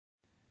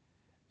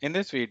In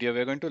this video,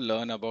 we're going to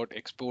learn about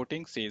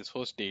exporting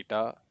Salesforce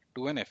data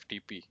to an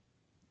FTP.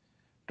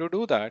 To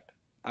do that,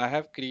 I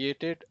have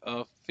created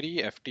a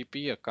free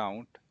FTP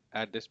account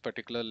at this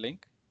particular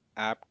link,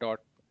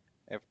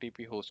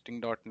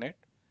 app.ftphosting.net.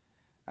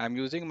 I'm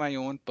using my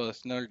own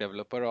personal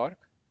developer org.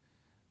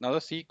 Now the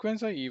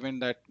sequence of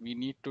event that we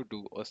need to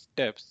do or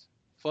steps,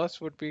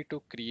 first would be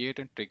to create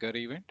and trigger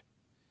event.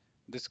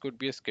 This could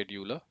be a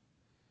scheduler.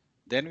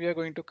 Then we are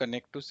going to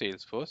connect to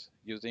Salesforce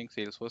using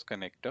Salesforce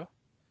connector.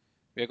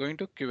 We are going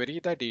to query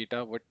the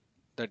data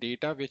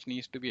which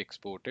needs to be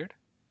exported.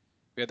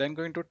 We are then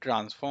going to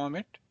transform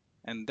it,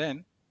 and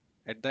then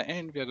at the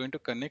end we are going to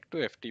connect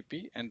to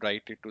FTP and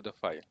write it to the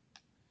file.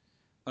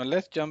 Now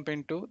let's jump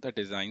into the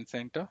design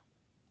center.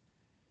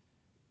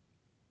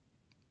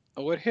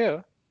 Over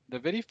here, the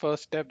very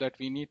first step that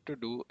we need to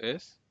do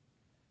is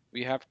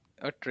we have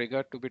a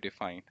trigger to be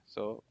defined.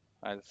 So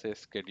I'll say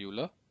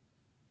scheduler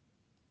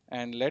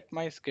and let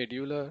my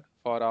scheduler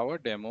for our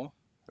demo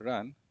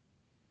run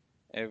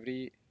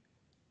every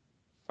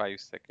 5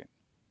 seconds.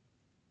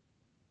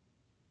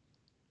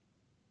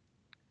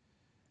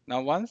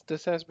 Now once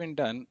this has been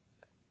done,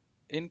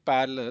 in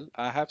parallel,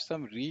 I have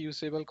some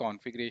reusable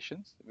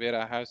configurations where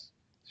I have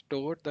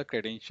stored the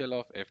credential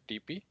of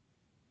FTP,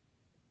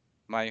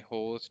 my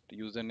host,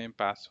 username,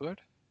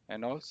 password,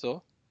 and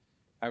also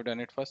I've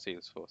done it for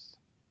Salesforce.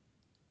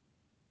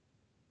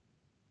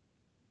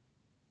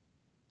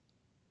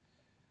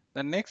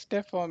 The next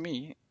step for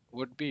me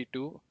would be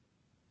to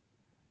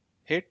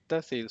hit the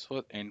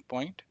Salesforce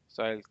endpoint.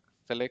 So I'll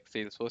select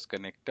Salesforce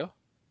connector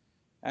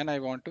and I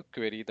want to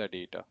query the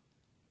data.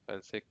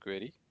 I'll say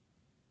query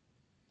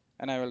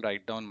and I will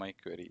write down my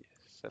query.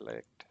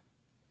 Select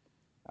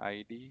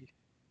ID,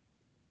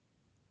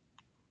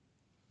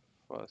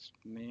 first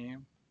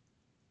name,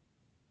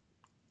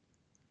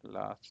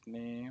 last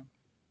name,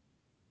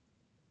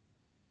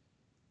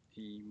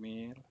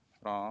 email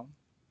from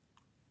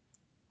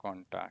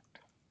contact.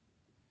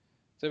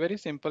 It's a very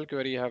simple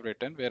query I have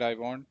written where I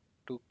want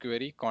to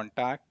query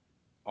contact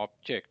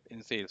object in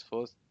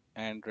Salesforce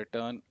and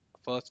return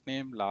first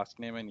name, last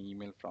name, and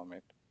email from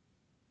it.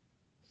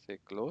 Say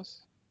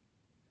close.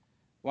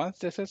 Once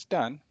this is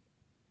done,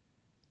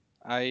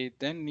 I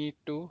then need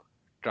to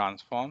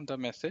transform the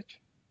message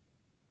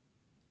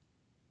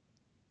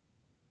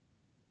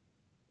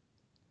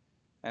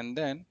and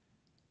then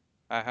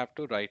I have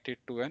to write it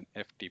to an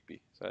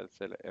FTP. So I'll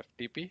select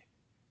FTP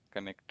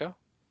connector.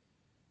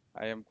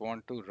 I am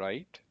going to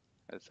write.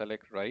 I'll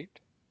select write,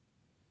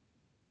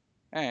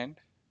 and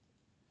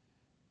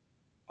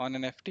on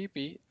an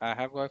FTP, I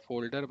have a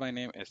folder by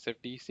name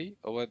SFTC.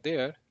 Over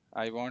there,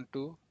 I want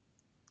to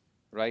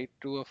write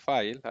to a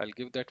file. I'll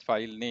give that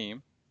file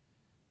name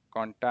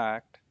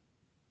contact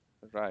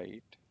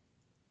write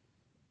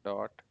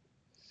dot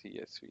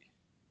csv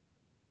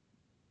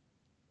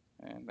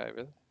and I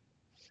will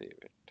save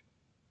it.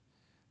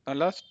 Now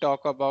let's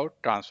talk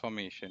about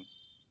transformation.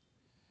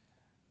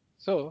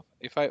 So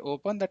if I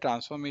open the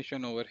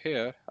transformation over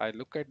here, I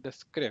look at the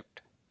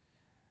script.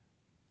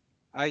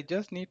 I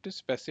just need to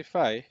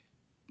specify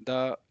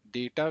the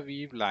data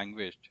weave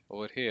language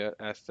over here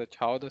as such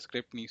how the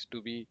script needs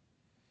to be.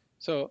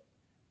 So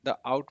the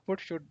output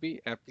should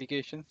be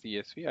application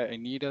CSV. I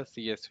need a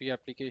CSV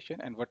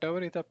application, and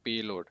whatever is the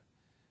payload,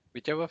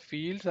 whichever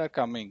fields are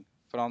coming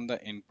from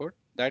the input,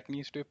 that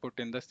needs to be put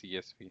in the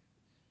CSV.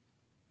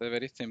 So a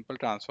very simple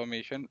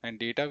transformation, and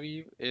data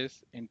weave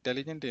is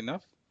intelligent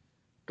enough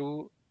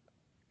to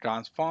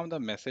transform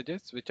the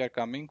messages which are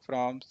coming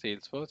from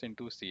Salesforce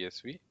into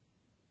CSV.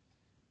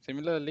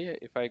 Similarly,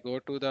 if I go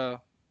to the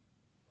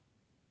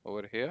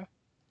over here,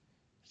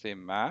 say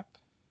map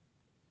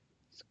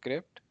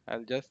script,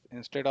 I'll just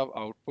instead of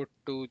output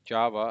to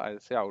Java, I'll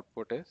say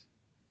output is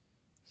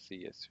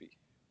CSV.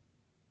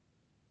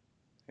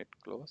 Hit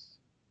close.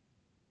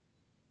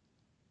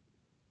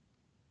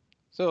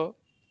 So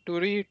to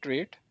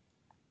reiterate,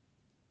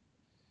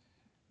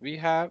 we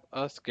have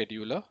a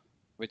scheduler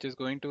which is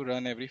going to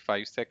run every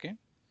 5 seconds.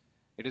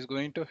 It is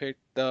going to hit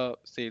the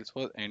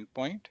Salesforce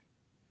endpoint.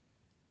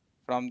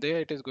 From there,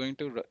 it is going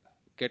to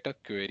get a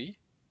query.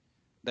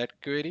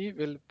 That query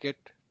will get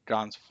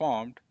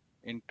transformed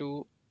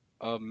into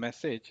a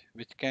message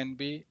which can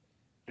be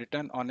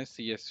written on a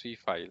CSV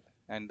file,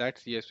 and that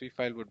CSV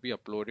file would be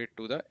uploaded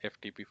to the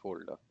FTP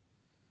folder.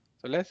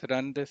 So let's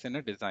run this in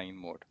a design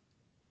mode.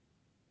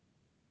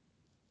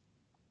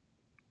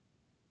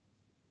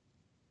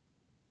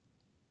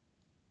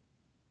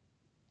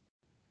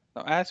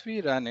 Now as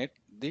we run it,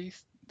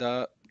 these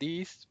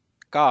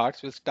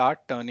cards will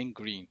start turning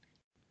green.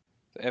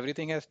 So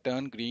everything has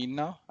turned green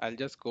now. I'll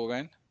just go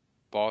and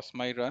pause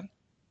my run.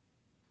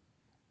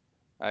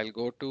 I'll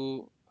go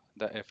to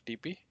the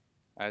FTP.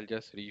 I'll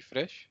just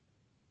refresh.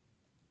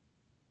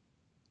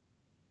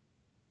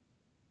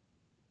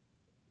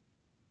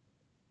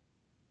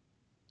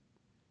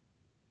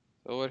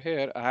 Over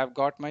here, I have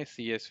got my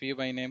CSV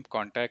by name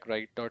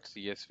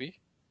contactwrite.csv.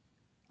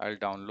 I'll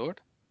download.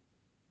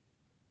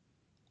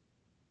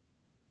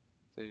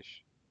 Say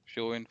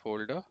show in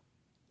folder.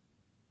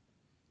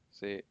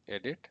 Say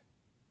edit.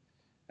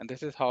 And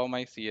this is how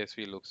my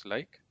CSV looks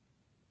like.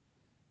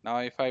 Now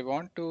if I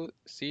want to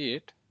see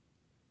it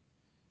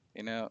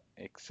in a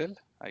Excel,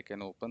 I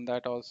can open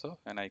that also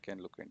and I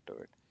can look into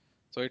it.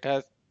 So it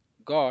has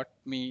got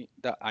me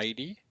the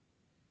ID,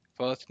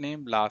 first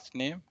name, last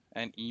name,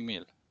 and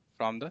email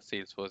from the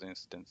Salesforce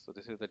instance. So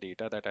this is the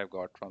data that I've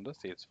got from the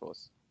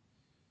Salesforce.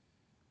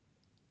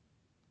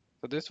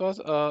 So this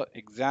was an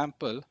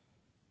example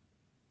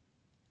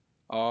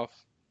of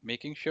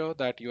making sure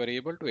that you are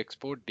able to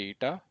export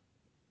data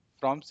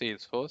from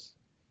Salesforce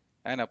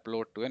and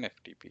upload to an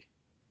FTP.